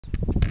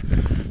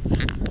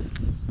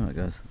Alright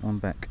guys, I'm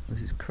back.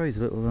 This is crazy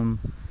little,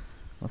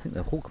 I think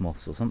they're hawk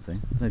moths or something.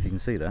 I don't know if you can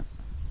see that.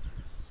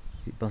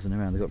 Keep buzzing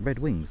around. They've got red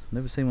wings.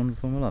 Never seen one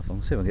before in my life.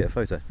 I'll see if I can get a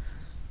photo.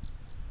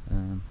 I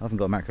haven't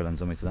got a macro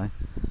lens on me today,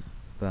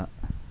 but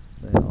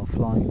they are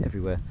flying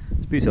everywhere.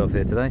 It's beautiful up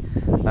here today.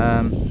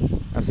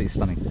 Absolutely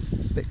stunning.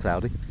 A bit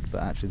cloudy,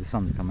 but actually the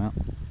sun's come out.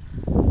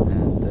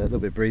 And a little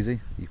bit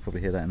breezy. You can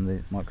probably hear that in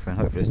the microphone.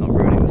 Hopefully it's not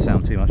ruining the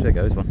sound too much. There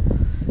goes one.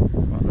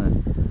 Right there.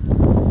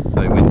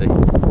 Very windy.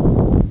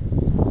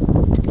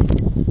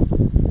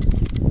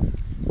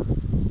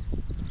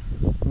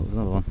 Oh, there's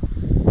another one.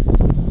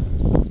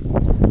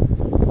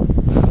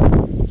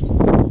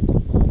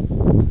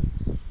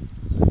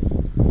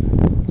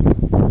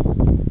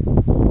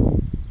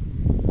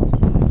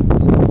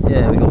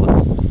 Yeah, we got one.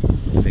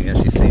 You can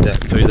actually see that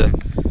through the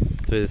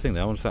thing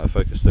there. I wonder if that'll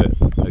focus through it.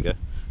 There we go. I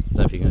don't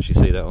know if you can actually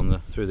see that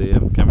on through the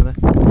camera there.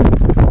 But,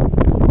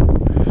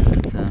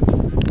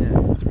 yeah,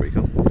 that's pretty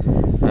cool.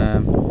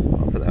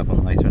 I'll put that up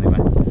on later anyway.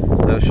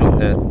 So I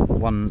shot at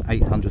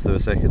 1/800th of a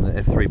second at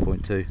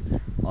f3.2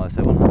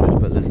 ISO 100,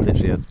 but there's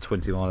literally a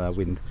 20-mile-an-hour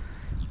wind,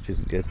 which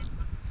isn't good.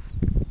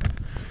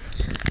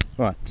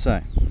 Right,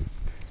 so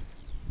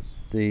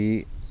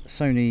the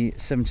Sony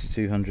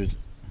 7200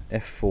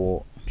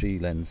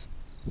 f4G lens.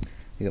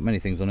 You've got many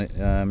things on it.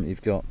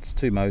 You've got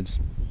two modes.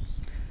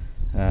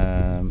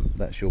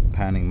 That's your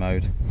panning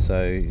mode,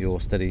 so your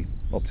steady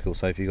optical.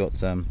 So if you've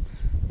got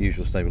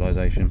usual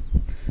stabilisation,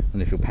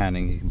 and if you're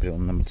panning, you can put it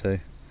on number 2.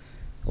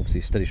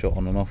 Obviously, steady shot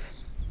on and off.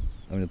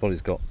 I mean, the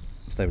body's got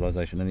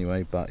stabilisation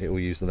anyway, but it will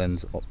use the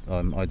lens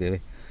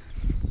ideally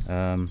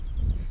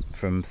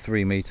from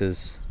 3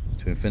 meters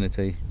to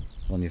infinity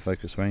on your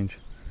focus range,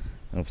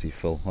 and obviously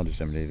full. I'll just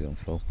generally leave it on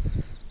full.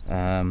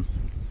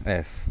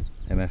 MF,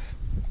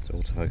 so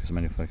autofocus and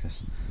manual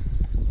focus.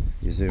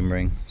 Your zoom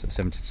ring, so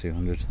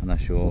 70-200, and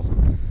that's your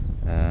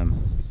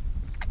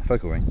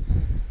focal ring.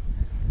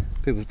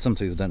 Some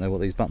people don't know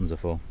what these buttons are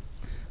for.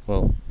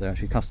 Well, they're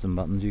actually custom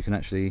buttons. You can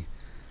actually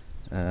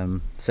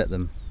set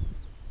them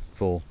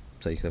for,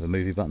 so you could have a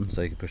movie button,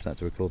 so you can push that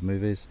to record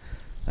movies.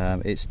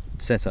 It's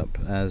set up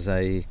as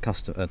a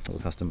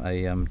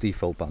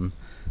default button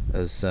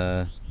as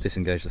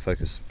disengage the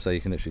focus, so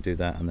you can literally do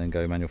that and then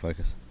go manual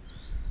focus.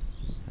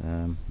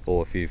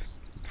 Or if you've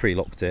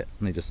pre-locked it,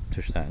 and you just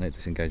push that and it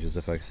disengages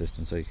the focus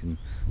system, so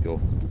you're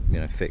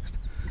fixed,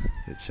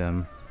 which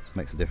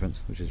makes a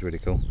difference, which is really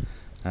cool.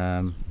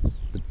 The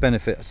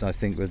benefits I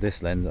think with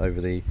this lens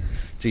over the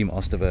G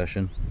Master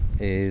version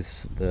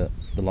is the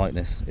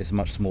lightness. It's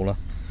much smaller.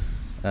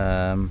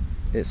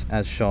 It's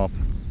as sharp,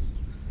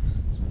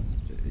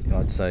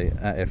 I'd say,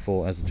 at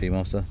f4 as the G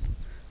Master.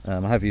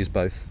 I have used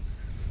both.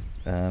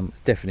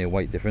 It's definitely a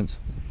weight difference.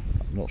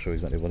 I'm not sure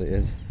exactly what it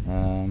is.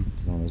 One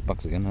of those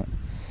bugs again. Right?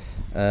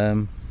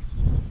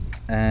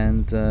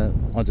 And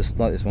I just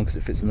like this one because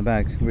it fits in the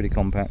bag, really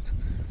compact.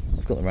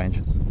 I've got the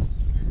range.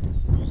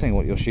 Depending on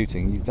what you're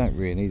shooting, you don't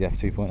really need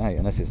f2.8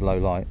 unless it's low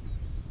light.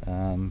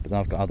 But then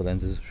I've got other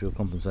lenses which will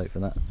compensate for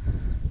that.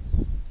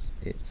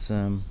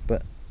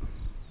 But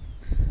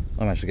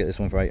I managed to get this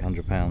one for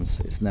 £800.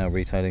 It's now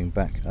retailing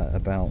back at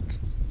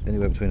about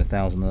anywhere between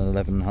 1,000 and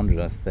 1,100,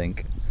 I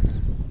think.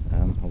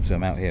 Obviously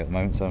I'm out here at the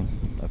moment, so I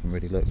haven't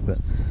really looked, but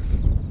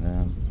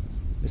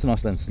it's a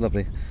nice lens,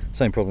 lovely.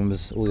 Same problem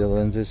as all the other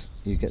lenses.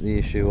 You get the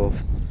issue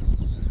of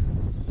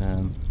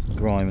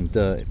grime and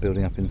dirt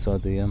building up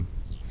inside the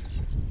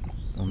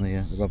on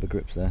the rubber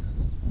grips there.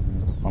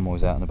 I'm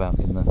always out and about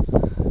in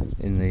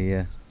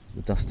the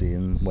dusty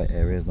and wet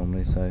areas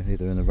normally, so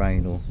either in the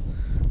rain or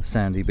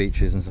sandy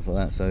beaches and stuff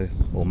like that, so,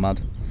 or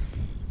mud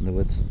in the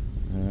woods.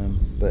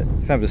 But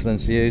fabulous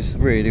lens to use,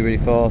 really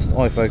fast.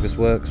 Eye focus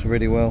works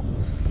really well.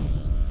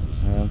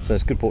 So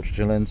it's a good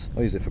portraiture lens.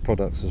 I use it for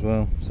products as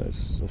well, so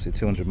it's obviously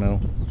 200mm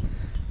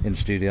in the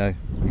studio.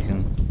 You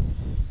can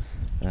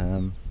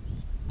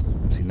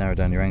obviously narrow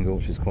down your angle,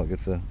 which is quite good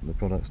for the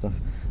product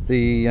stuff.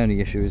 The only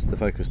issue is the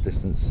focus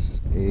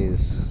distance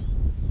is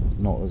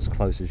not as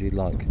close as you'd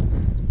like.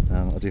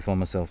 I do find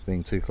myself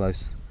being too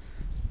close,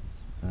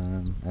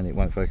 and it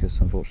won't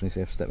focus, unfortunately, so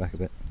you have to step back a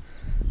bit,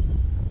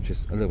 which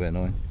is a little bit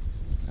annoying.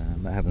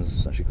 That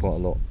happens actually quite a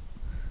lot.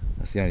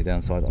 That's the only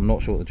downside. I'm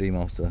not sure what the G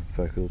Master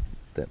focal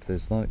depth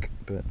is like,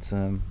 but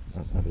I'll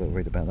have a little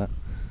read about that.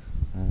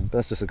 But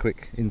that's just a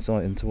quick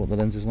insight into what the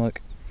lens is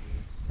like.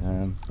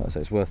 Like I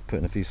say, it's worth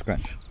putting a few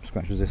scratch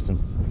resistant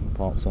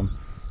parts on.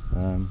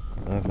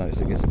 I have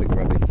noticed it gets a bit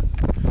grubby.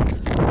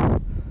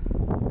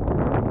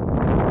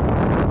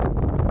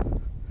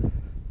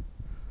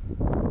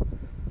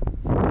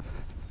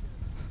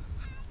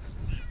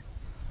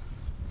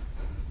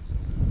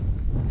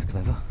 That's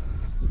clever.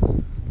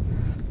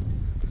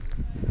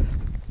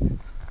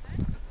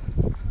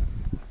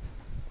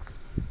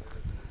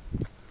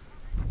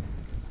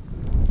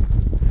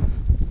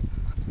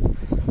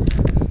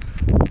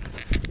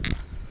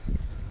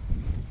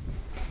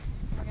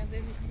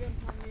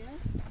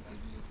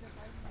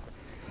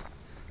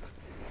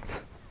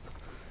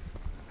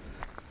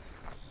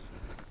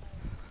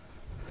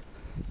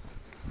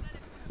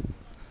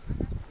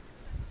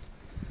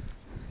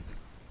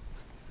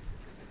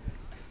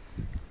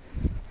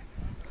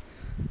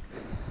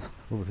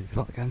 All the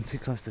people like going too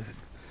close to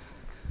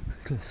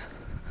cliffs.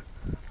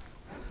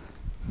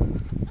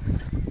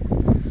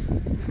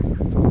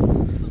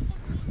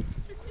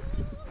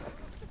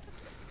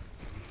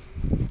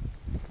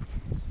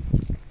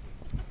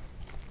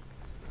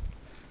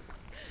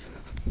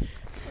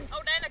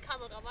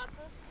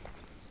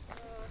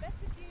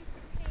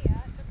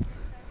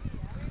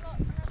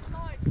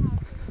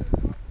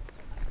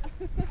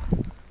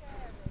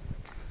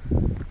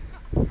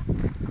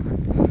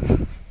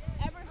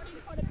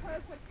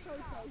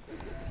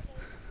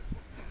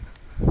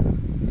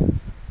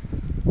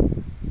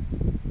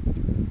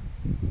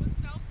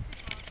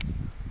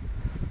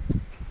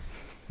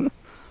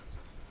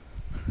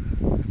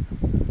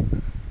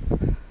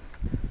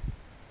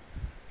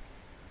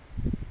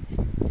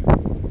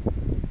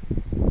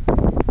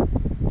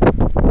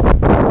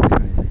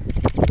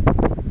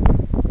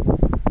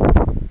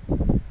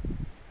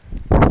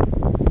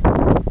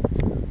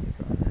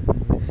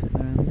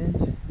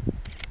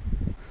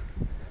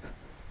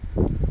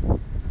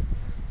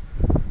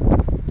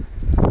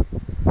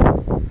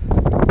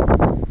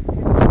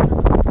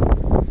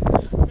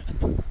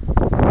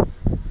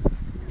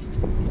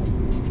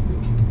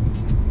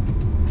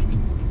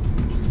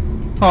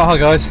 Oh, hi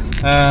guys,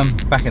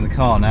 back in the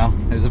car now.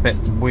 It was a bit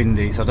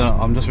windy, so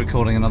I'm just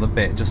recording another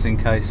bit just in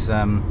case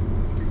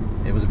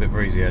it was a bit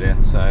breezy earlier,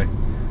 so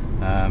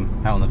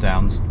out on the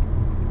downs.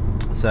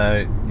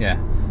 So yeah,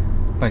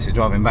 basically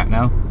driving back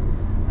now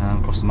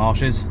across the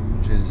marshes,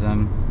 which is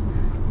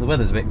the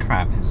weather's a bit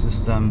crap. It's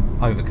just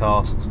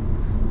overcast,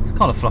 it's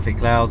kind of fluffy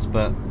clouds,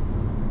 but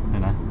you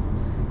know,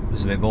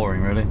 just a bit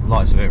boring really.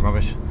 Lights a bit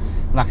rubbish,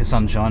 lack of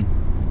sunshine.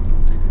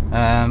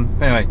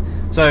 But anyway,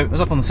 so I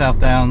was up on the South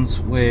Downs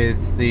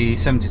with the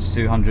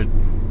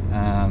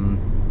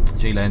 70-200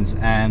 G lens,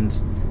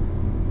 and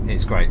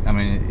it's great. I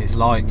mean, it's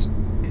light,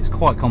 it's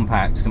quite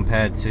compact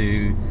compared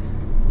to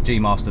the G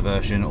Master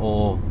version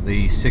or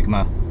the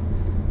Sigma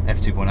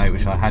f2.8,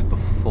 which I had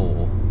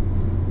before.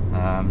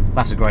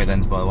 That's a great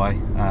lens, by the way.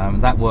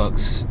 That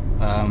works,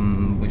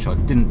 which I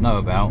didn't know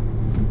about,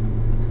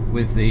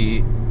 with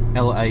the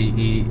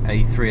LAE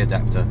A3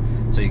 adapter,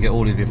 so you get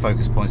all of your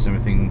focus points and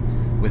everything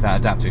with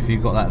that adapter. If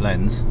you've got that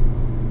lens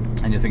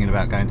and you're thinking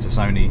about going to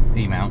Sony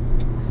E-mount,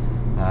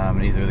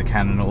 either the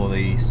Canon or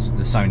the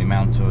Sony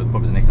mount, or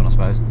probably the Nikon I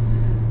suppose,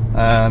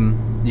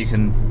 you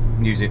can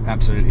use it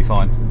absolutely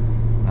fine.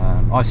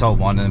 I sold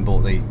mine and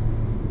bought the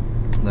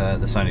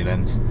Sony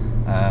lens.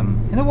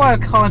 In a way I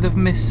kind of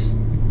miss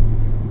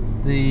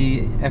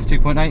the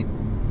f2.8,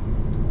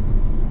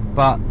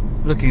 but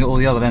looking at all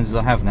the other lenses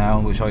I have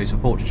now, which I use for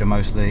portraiture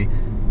mostly,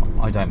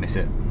 I don't miss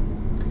it.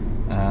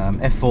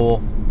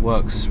 F4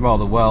 works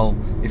rather well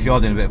if you are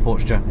doing a bit of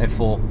portraiture.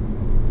 F4,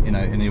 you know,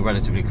 and you're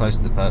relatively close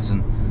to the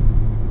person,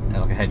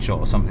 like a headshot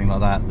or something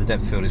like that, the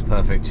depth of field is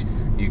perfect.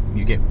 You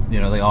get, you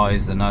know, the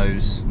eyes, the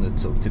nose, the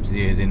sort of tips of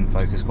the ears in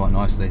focus quite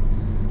nicely,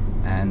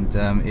 and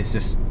it's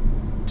just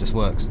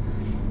works.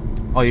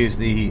 I use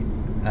the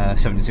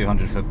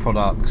 70-200 for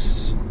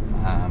products,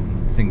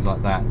 things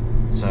like that.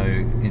 So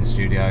in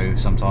studio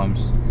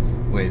sometimes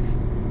with,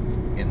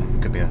 you know,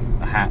 could be a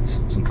hat,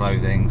 some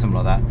clothing,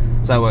 something like that.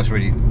 So it works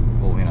really,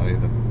 or you know,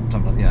 with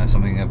something, you know,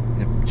 something a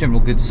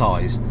general good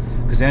size.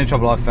 Because the only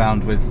trouble I've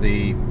found with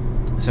the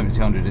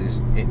 70-200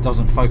 is it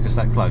doesn't focus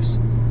that close.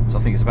 So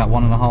I think it's about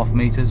 1.5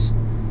 meters.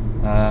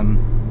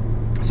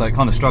 So it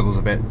kind of struggles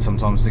a bit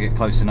sometimes to get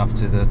close enough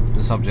to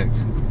the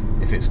subject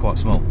if it's quite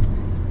small.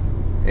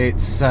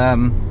 It's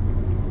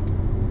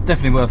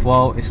definitely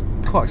worthwhile. It's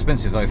quite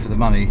expensive though for the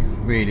money,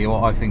 really,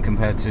 what I think,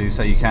 compared to,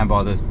 say, you can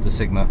buy the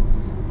Sigma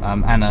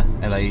and a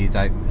LAE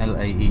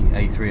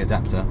A3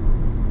 adapter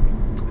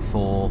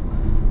for,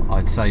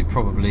 I'd say,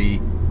 probably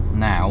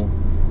now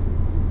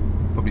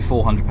probably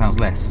 £400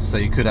 less. So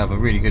you could have a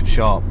really good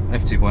sharp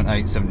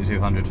f2.8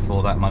 70-200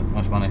 for that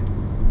much money,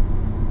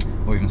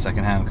 or even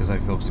second hand, because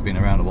they've obviously been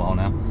around a while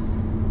now.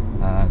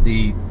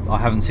 I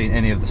haven't seen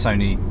any of the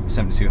Sony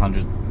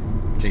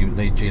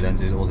 70-200 G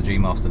lenses or the G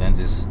Master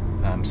lenses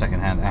second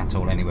hand at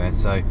all anywhere,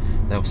 so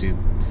they obviously,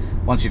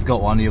 once you've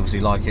got one, you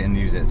obviously like it and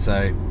use it.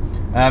 So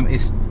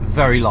it's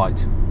very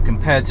light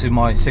compared to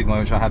my Sigma,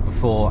 which I had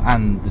before,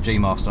 and the G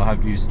Master. I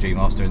have used the G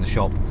Master in the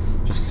shop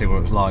just to see what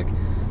it was like.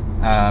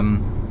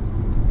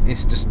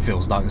 It just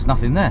feels like there's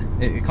nothing there.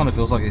 It kind of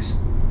feels like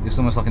it's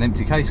almost like an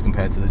empty case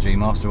compared to the G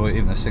Master or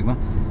even the Sigma,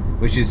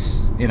 which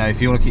is, you know,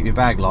 if you want to keep your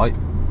bag light,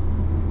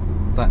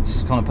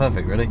 that's kind of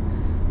perfect really,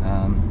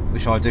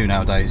 which I do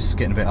nowadays,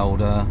 getting a bit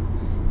older.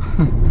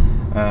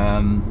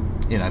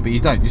 You know, but you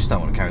just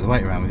don't want to carry the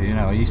weight around with you. You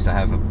know, I used to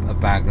have a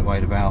bag that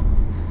weighed about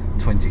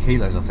 20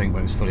 kilos, I think,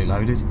 when it was fully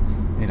loaded.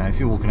 You know, if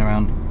you're walking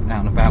around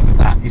out and about with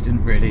that, you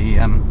didn't really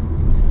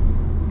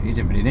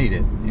need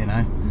it. You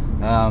know,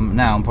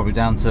 now I'm probably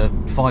down to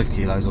 5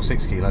 kilos or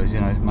 6 kilos.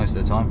 You know, most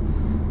of the time,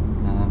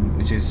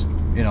 which is,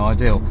 you know,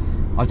 ideal.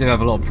 I do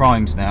have a lot of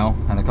primes now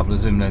and a couple of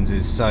zoom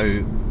lenses,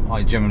 so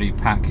I generally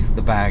pack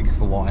the bag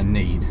for what I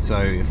need. So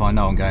if I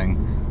know I'm going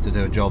to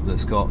do a job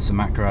that's got some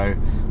macro,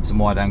 some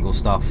wide angle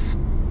stuff,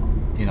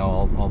 you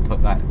know, I'll put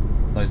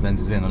those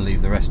lenses in and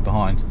leave the rest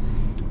behind.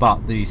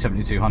 but the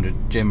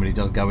 7200 generally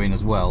does go in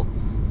as well,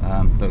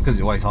 but because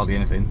it weighs hardly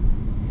anything,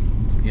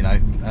 you know,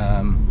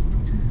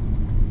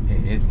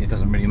 it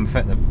doesn't really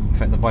affect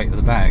the weight of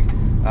the bag.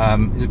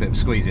 There's a bit of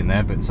squeeze in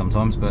there, but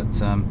sometimes, but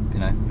you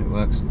know, it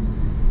works.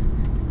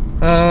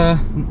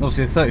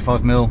 Obviously, a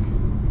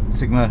 35mm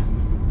Sigma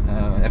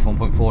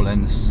f1.4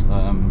 lens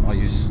I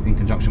use in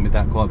conjunction with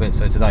that quite a bit.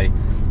 So today,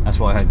 that's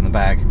what I had in the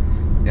bag: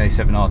 the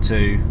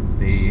A7R2,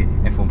 the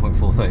f1.4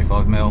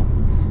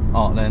 35mm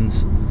art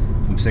lens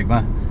from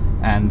Sigma,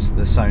 and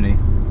the Sony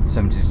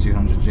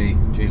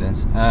 70-200G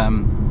lens.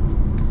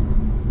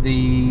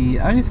 The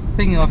only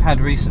thing I've had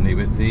recently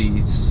with the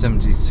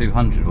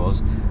 70-200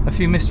 was a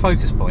few missed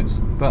focus points,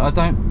 but I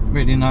don't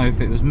really know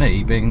if it was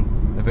me being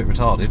a bit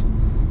retarded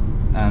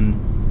and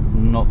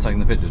not taking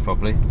the pictures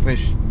properly,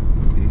 which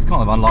is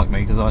kind of unlike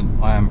me, because I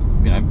am,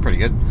 you know, pretty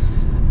good.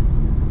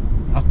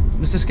 I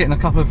was just getting a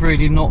couple of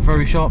really not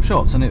very sharp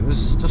shots, and it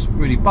was just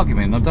really bugging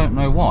me, and I don't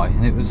know why.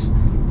 And it was,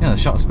 you know, the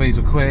shutter speeds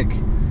were quick,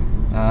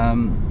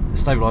 the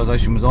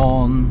stabilisation was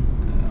on.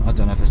 I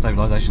don't know if the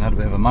stabilisation had a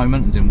bit of a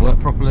moment and didn't work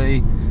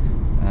properly.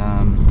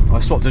 I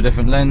swapped to a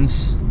different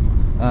lens.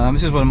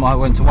 This is when I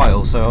went to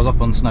Wales, so I was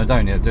up on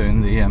Snowdonia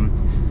doing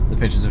the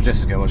pictures of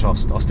Jessica, which I'll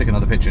stick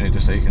another picture in it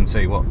just so you can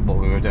see what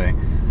we were doing.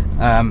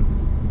 And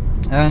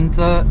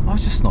I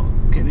was just not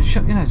getting it,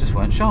 you know, it just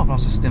weren't sharp. It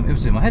was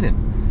doing my head in.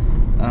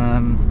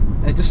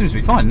 It just seems to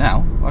be fine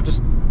now. I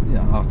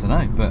don't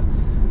know, but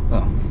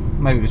well,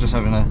 maybe it was just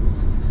having a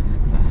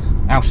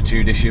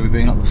altitude issue with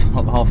being up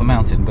half a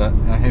mountain, but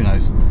who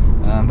knows.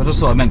 But I just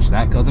thought I'd mention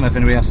that, 'cause I don't know if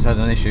anybody else has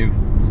had an issue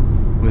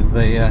with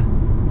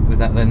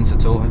that lens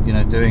at all. You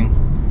know, doing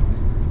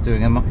a,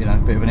 you know,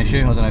 a bit of an issue.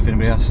 I don't know if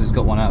anybody else has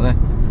got one out there.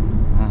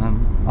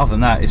 Other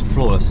than that, it's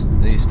flawless.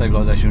 The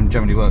stabilisation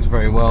generally works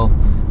very well.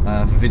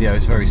 For video,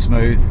 it's very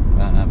smooth.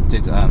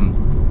 Did a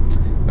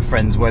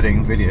friend's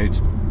wedding, videoed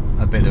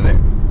a bit of it,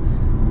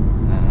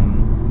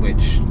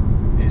 which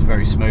is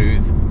very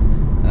smooth.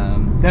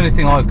 The only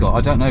thing I've got,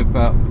 I don't know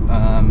about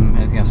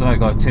anything else. I know a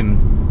guy, Tim,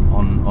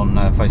 on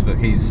Facebook.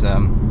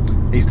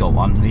 He's got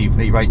one.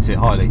 He rates it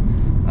highly.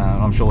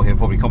 I'm sure he'll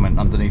probably comment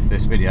underneath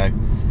this video,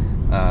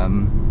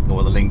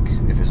 or the link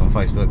if it's on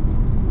Facebook,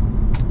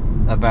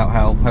 about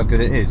how good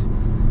it is.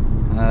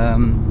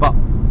 But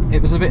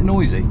it was a bit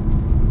noisy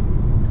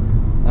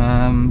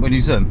when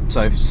you zoom.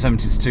 So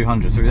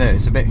 70-200 through there,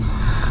 it's a bit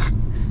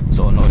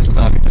sort of noise. I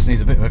don't know if it just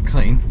needs a bit of a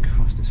clean.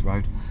 Christ, this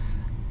road.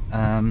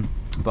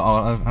 But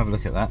I'll have a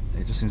look at that.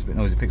 It just seems a bit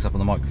noisy. It picks up on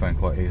the microphone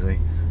quite easily.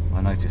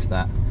 I noticed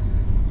that.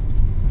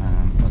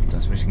 I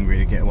don't suppose you can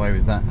really get away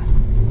with that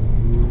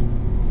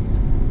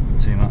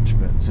too much,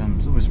 but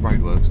there's always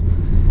roadworks,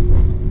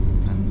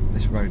 and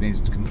this road needs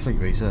to complete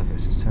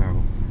resurface. It's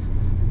terrible.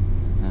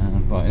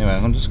 But anyway,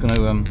 I'm just going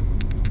to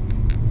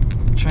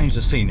change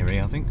the scenery.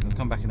 I think I'll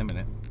come back in a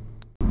minute.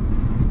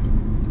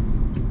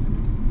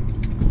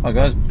 Hi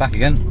guys, back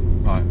again.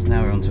 Right,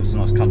 now we're onto some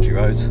nice country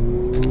roads.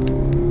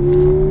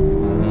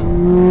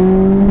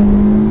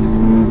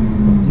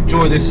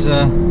 Enjoy this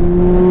the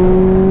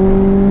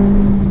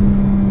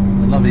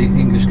lovely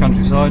English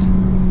countryside.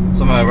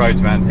 Some of our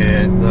roads around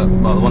here, the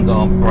ones that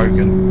aren't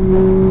broken,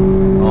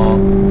 are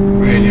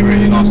really,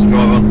 really nice to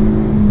drive on.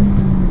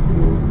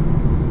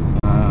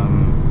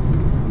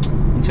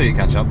 Until you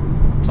catch up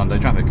Sunday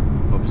traffic,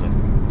 obviously.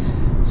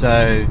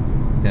 So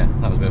yeah,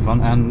 that was a bit of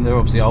fun, and they're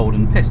obviously old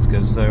and pissed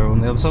because they're on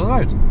the other side of the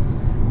road,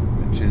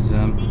 which is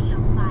a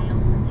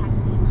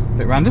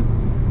bit random.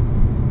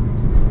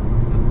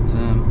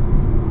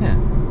 But yeah,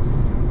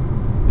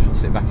 I shall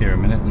sit back here a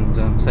minute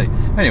and see.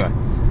 Anyway,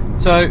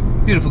 so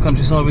beautiful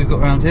countryside we've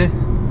got around here,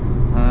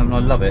 and I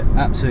love it,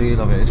 absolutely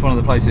love it. It's one of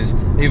the places,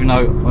 even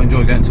though I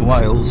enjoy going to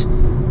Wales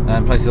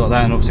and places like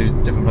that, and obviously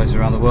different places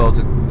around the world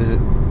to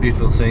visit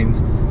beautiful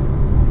scenes,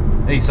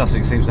 East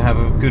Sussex seems to have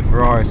a good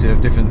variety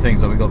of different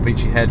things. Like we've got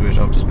Beachy Head, which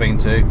I've just been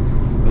to,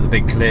 with the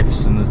big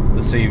cliffs and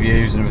the sea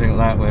views and everything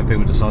like that, where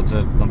people decide to,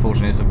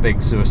 unfortunately it's a big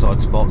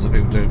suicide spot, so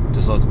people do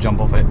decide to jump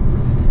off it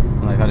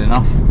when they've had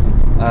enough,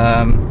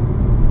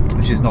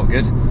 which is not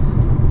good,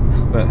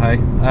 but hey.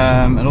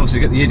 And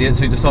obviously get the idiots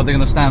who decide they're going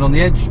to stand on the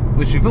edge,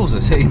 which we've also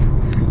seen,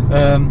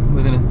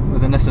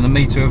 within less than a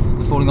metre of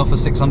the falling off a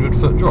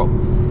 600-foot drop.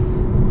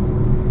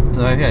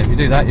 So yeah, if you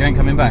do that, you ain't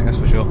coming back, that's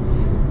for sure.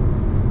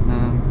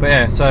 But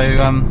yeah,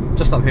 so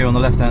just up here on the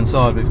left hand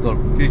side we've got a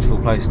beautiful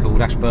place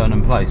called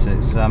Ashburnham Place.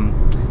 It's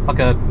like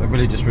a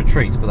religious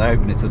retreat, but they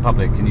open it to the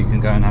public and you can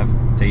go and have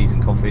teas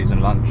and coffees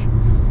and lunch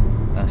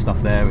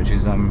stuff there, which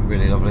is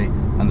really lovely.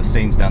 And the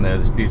scenes down there,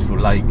 there's beautiful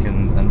lake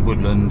and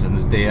woodland, and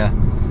there's deer,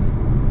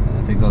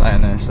 things like that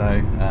in there.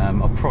 So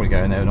I'll probably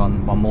go in there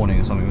one morning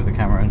or something with the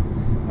camera and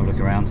have a look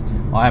around.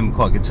 I am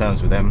quite good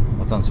terms with them.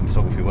 I've done some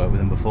photography work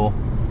with them before,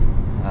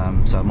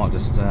 so I might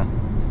just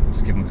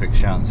give them a quick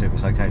shout and see if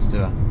it's okay to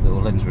do a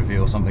little lens review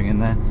or something in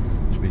there,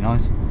 which would be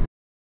nice.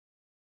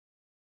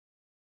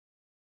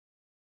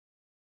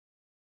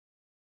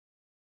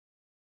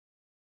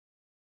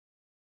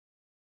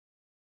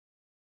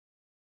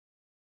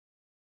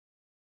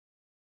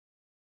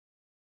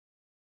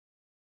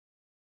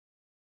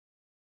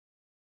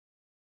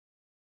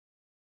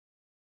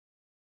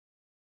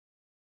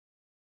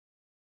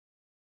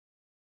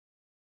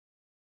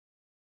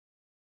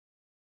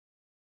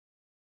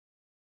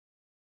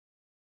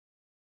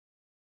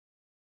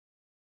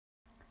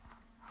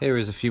 Here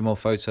is a few more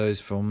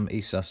photos from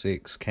East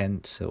Sussex,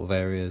 Kent sort of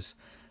areas,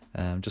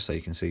 just so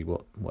you can see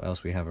what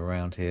else we have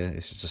around here.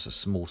 It's just a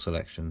small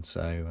selection,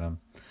 so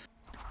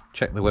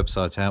check the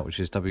website out,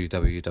 which is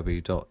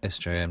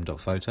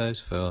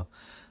www.sjm.photos, for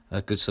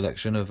a good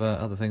selection of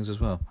other things as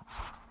well.